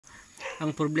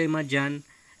ang problema dyan,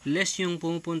 less yung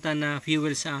pumupunta na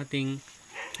fuel sa ating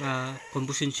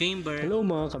combustion chamber. Hello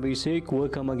mga KaBasic!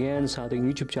 Welcome again sa ating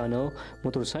YouTube channel,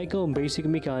 Motorcycle Basic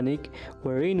Mechanic,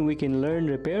 wherein we can learn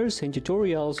repairs and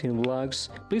tutorials and vlogs.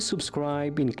 Please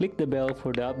subscribe and click the bell for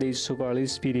the updates of our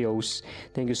latest videos.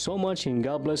 Thank you so much and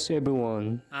God bless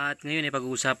everyone. At ngayon ay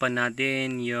pag-uusapan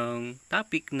natin yung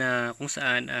topic na kung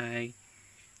saan ay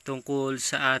tungkol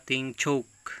sa ating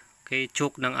choke. Okay,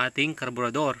 choke ng ating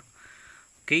carburetor.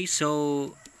 Okay,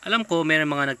 so alam ko mayroon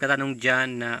mga nagtatanong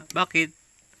dyan na bakit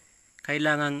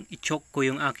kailangang i-choke ko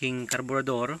yung aking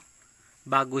carburetor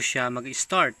bago siya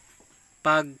mag-start.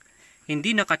 Pag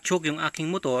hindi naka-choke yung aking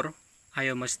motor,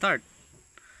 ayaw mag-start.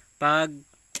 Pag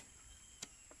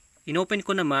inopen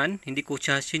ko naman, hindi ko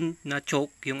siya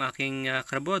na-choke yung aking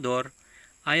carburetor,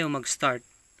 ayaw mag-start.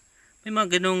 May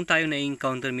mga ganong tayo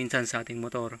na-encounter minsan sa ating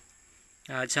motor.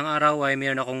 At isang araw ay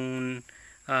mayroon akong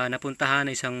napuntahan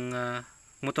na isang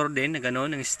motor din na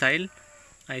ganon, ng style.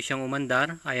 Ayaw siyang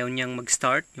umandar, ayaw niyang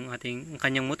mag-start yung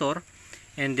kanyang motor.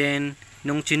 And then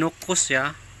nung chinok ko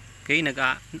siya, okay,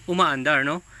 umaandar,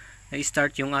 no?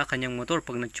 Na-start yung kanyang motor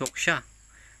pag nag-choke siya.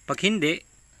 Pag hindi,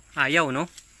 ayaw, no?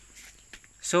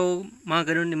 So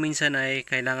mga ganun minsan ay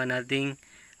kailangan nating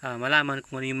malaman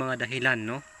kung ano yung mga dahilan,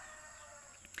 no?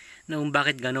 Na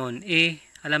bakit ganon.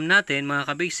 Alam natin mga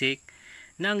KaBasic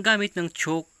na ang gamit ng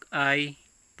choke ay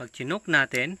pag chinok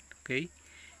natin, okay,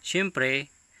 syempre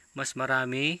mas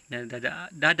marami na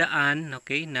dadaan,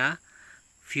 okay, na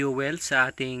fuel sa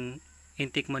ating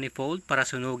intake manifold para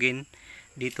sunugin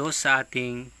dito sa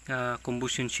ating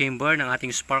combustion chamber ng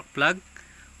ating spark plug.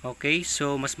 Okay,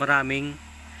 so mas maraming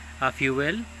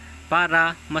fuel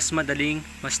para mas madaling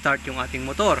ma-start yung ating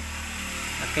motor.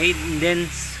 Okay, and then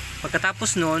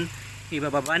pagkatapos nun,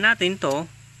 ibababa natin to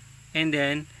and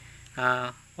then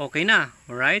okay na,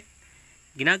 alright?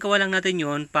 Ginagawa lang natin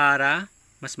yon para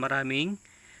mas maraming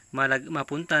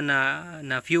mapunta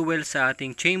na fuel sa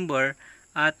ating chamber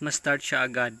at ma-start siya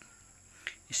agad.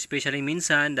 Especially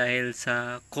minsan dahil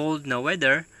sa cold na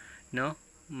weather, no?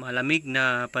 Malamig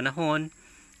na panahon,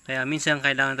 kaya minsan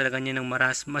kailangan talaga niya ng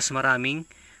mas maraming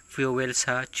fuel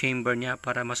sa chamber niya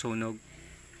para masunog.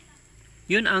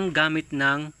 Yun ang gamit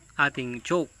ng ating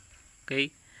choke.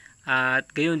 Okay? At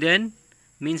gayon din,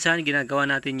 minsan ginagawa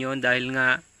natin yon dahil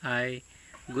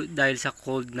dahil sa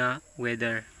cold na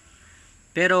weather.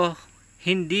 Pero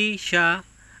hindi siya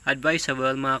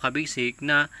advisable mga KaBasic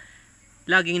na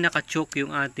laging naka-choke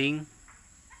yung ating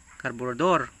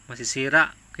carburetor.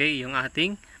 Masisira, okay, yung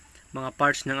ating mga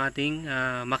parts ng ating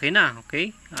makina,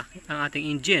 okay? Ang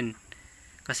ating engine.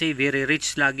 Kasi very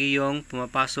rich lagi yung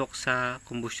pumapasok sa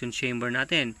combustion chamber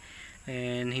natin.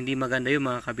 And hindi maganda yung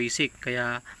mga KaBasic.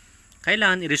 Kaya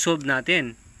kailangan i-resolve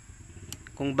natin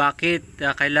kung bakit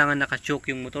kailangan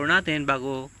naka-choke yung motor natin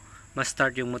bago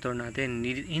ma-start yung motor natin.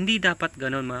 Hindi dapat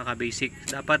ganon mga KaBasic.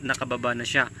 Dapat nakababa na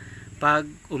siya. Pag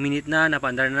uminit na,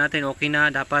 napandar na natin, okay na,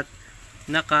 dapat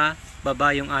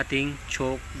nakababa yung ating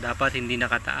choke. Dapat hindi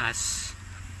nakataas.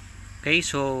 Okay,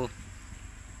 so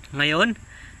ngayon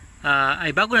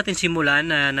ay bago natin simulan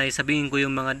na sabihin ko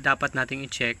yung mga dapat nating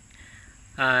i-check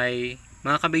ay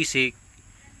mga KaBasic,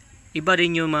 iba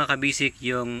rin yung mga KaBasic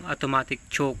yung automatic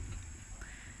choke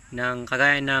ng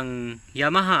kagaya ng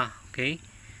Yamaha, okay?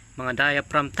 Mga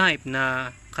diaphragm type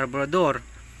na carburetor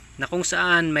na kung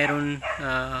saan mayroon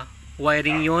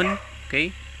wiring yon,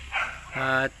 okay?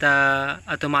 At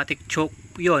automatic choke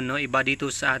yon, no? Iba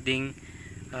dito sa ating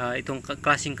itong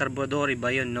klaseng carburetor,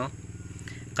 iba yon, no?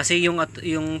 Kasi yung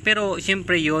pero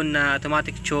siyempre yon na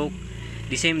automatic choke,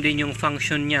 the same din yung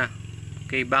function niya.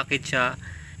 Okay, bakit siya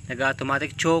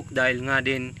nag-automatic choke? Dahil nga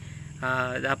din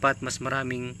dapat mas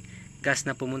maraming gas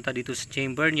na pumunta dito sa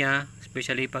chamber niya,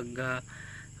 especially pag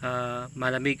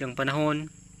malamig ang panahon.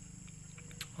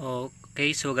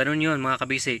 Okay, so ganun yun mga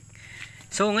KaBasic.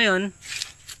 So ngayon,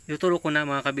 ituturo ko na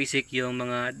mga KaBasic yung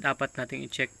mga dapat nating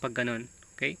i-check pag ganun.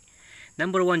 Okay,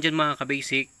 number 1 dyan mga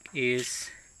KaBasic is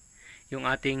yung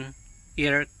ating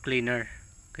air cleaner.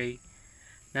 Okay,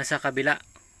 nasa kabila.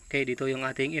 Okay, dito yung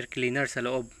ating air cleaner sa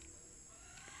loob.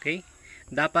 Okay,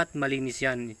 dapat malinis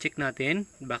yan. I-check natin,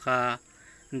 baka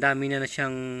ang dami na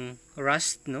siyang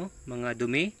rust, no? Mga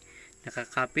dumi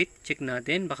nakakapit. Check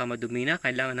natin, baka madumi na,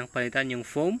 kailangan ng palitan yung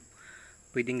foam.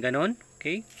 Pwedeng ganon.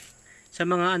 Okay, sa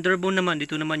mga underbone naman,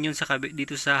 dito naman yun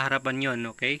dito sa harapan yon.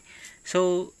 Okay,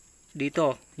 so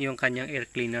dito yung kanyang air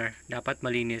cleaner, dapat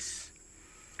malinis.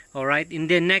 Alright,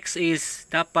 and then next is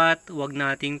dapat wag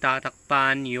nating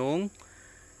tatakpan yung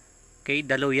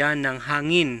daluyan ng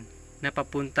hangin na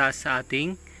papunta sa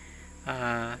ating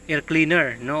air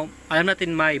cleaner, no? Alam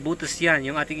natin may butas yan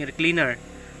yung ating air cleaner.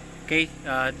 Okay,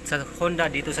 sa Honda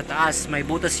dito sa taas may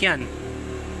butas yan.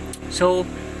 So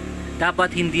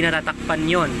dapat hindi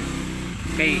natatakpan yon.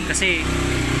 Okay, kasi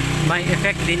may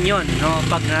effect din yon, no,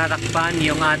 pag natatakpan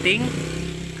yung ating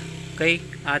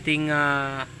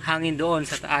hangin doon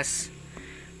sa taas.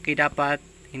 Okay, dapat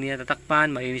hindi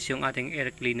natatakpan, malinis yung ating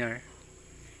air cleaner.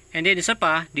 And then isa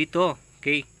pa dito,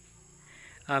 okay,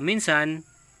 minsan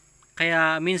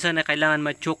na kailangan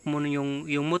ma-choke mo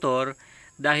yung motor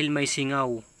dahil may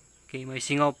singaw. Okay, may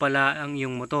singaw pala ang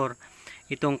yung motor.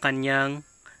 Itong kanyang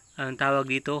ang tawag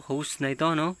dito, hose na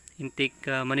ito, no, intake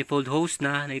manifold hose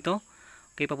na ito.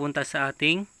 Okay, papunta sa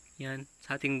ating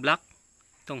sa ating block,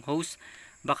 itong hose.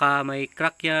 Baka may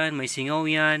crack yan, may singaw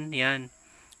yan,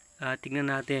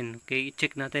 tignan natin. Okay,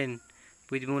 i-check natin.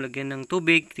 Pwede mo lagyan ng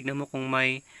tubig, tignan mo kung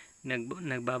may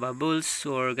nagbabubbles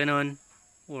or ganon,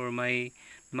 or may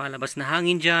malabas na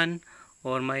hangin dyan,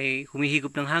 or may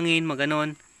humihigop ng hangin,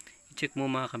 maganon. I-check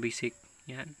mo mga kabasic.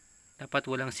 Yan, dapat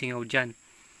walang singaw dyan.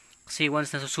 Kasi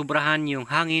once nasusubrahan yung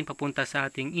hangin papunta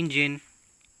sa ating engine,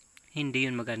 hindi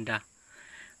yun maganda.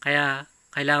 Kaya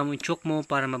kailangan mo i-choke mo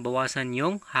para mabawasan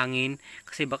yung hangin,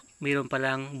 kasi mayroon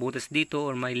palang butas dito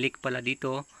or may leak pala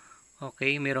dito.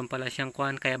 Okay, mayroon pala siyang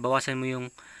kwan, kaya bawasan mo yung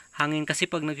hangin, kasi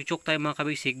pag nag-choke tayo mga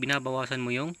kabasic, binabawasan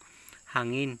mo yung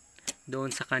hangin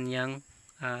doon sa kanyang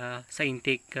sa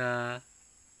intake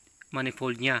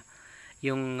manifold niya.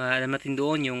 Yung alam natin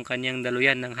doon, yung kanyang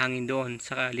daluyan ng hangin doon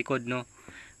sa likod, no,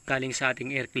 galing sa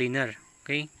ating air cleaner.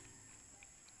 Okay,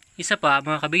 isa pa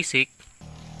mga kabasic,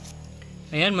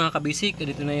 ayan mga kabasic,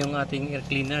 dito na yung ating air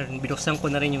cleaner. Binuksan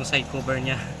ko na rin yung side cover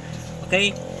niya.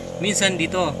 Okay, minsan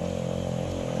dito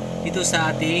sa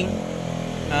ating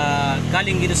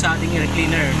galing dito sa ating air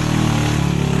cleaner.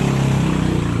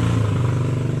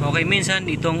 Okay, minsan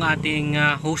itong ating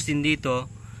hose din dito,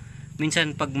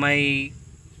 minsan pag may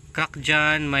crack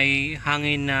dyan, may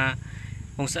hangin na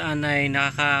kung saan ay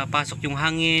nakakapasok yung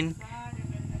hangin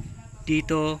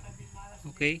dito.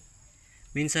 Okay,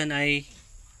 minsan ay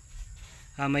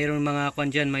mayroon mga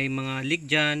kwan dyan, may mga leak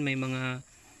dyan, may mga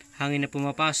hangin na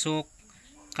pumapasok,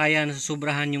 kaya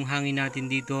nasusubrahan yung hangin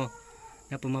natin dito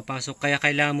na pumapasok. Kaya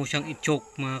kailangan mo siyang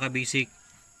i-choke mga kabasic.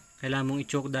 Kailangan mong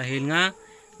i-choke dahil nga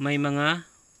may mga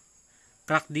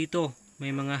crack dito,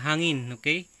 may mga hangin.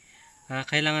 Okay,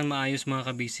 kailangan maayos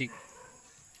mga kabasic.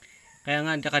 Kaya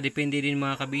nga nakadepende din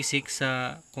mga kabasic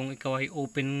sa kung ikaw ay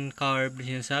open carb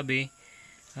sinasabi,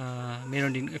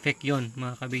 meron din effect yon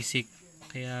mga kabasic.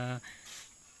 Kaya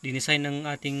dinesign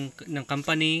ng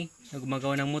company na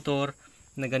gumagawa ng motor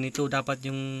na ganito dapat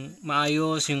yung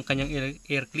maayos yung kanyang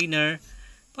air cleaner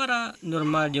para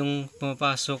normal yung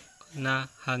pumapasok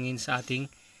na hangin sa ating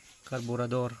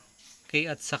carburetor. Okay,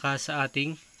 at saka sa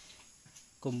ating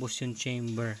combustion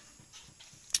chamber.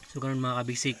 So ganun mga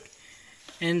kabasic.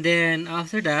 And then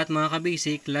after that mga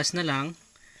kabasic, last na lang,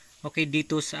 okay,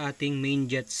 dito sa ating main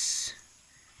jets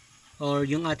or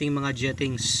yung ating mga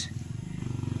jettings.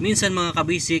 Minsan mga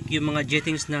kabasic, yung mga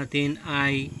jettings natin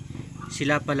ay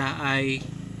sila pala ay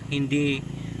hindi,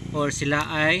 or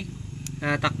sila ay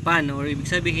natakpan, or ibig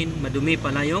sabihin madumi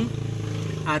pala yung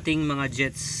ating mga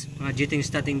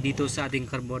jettings natin dito sa ating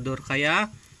carburetor.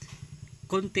 Kaya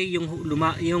konti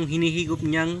yung hinihigop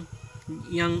niyang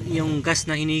yung gas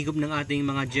na hinihigop ng ating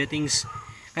mga jettings.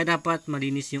 Kaya dapat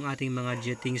malinis yung ating mga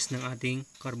jettings ng ating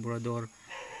carburetor.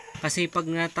 Kasi pag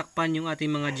natakpan yung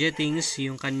ating mga jettings,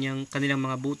 yung kanilang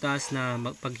mga butas na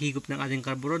paghigop ng ating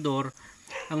carburetor,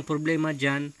 ang problema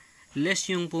dyan, less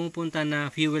yung pumupunta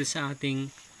na fuel sa ating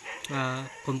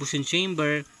combustion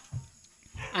chamber,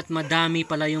 at madami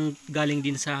pala yung galing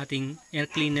din sa ating air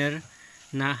cleaner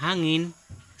na hangin,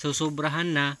 so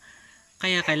sobrahan na.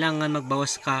 Kaya kailangan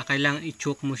magbawas ka, kailangan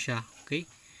i-choke mo siya, okay,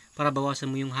 para bawasan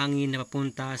mo yung hangin na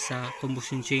papunta sa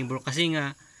combustion chamber. Kasi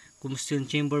nga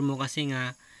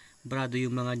brado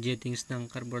yung mga jettings ng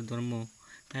carburetor mo.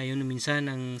 Kaya yun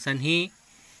minsan ang sanhi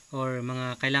or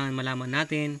mga kailangan malaman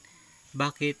natin,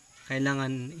 bakit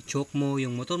kailangan i-choke mo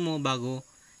yung motor mo bago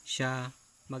siya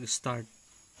mag-start.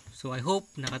 So I hope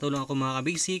nakatulong ako mga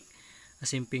kabasic sa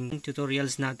simpleng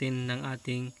tutorials natin ng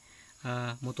ating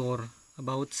motor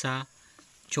about sa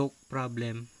choke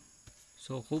problem.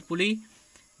 So hopefully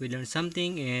we learn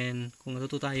something, and kung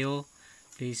natuto tayo,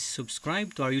 please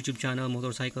subscribe to our YouTube channel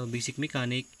Motorcycle Basic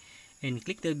Mechanic and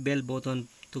click the bell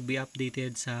button to be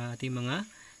updated sa ating mga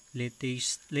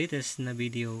latest na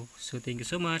video. So thank you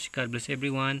so much. God bless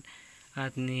everyone.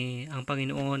 At ang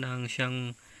Panginoon ang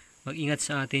siyang mag-ingat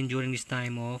sa atin during this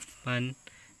time of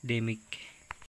pandemic.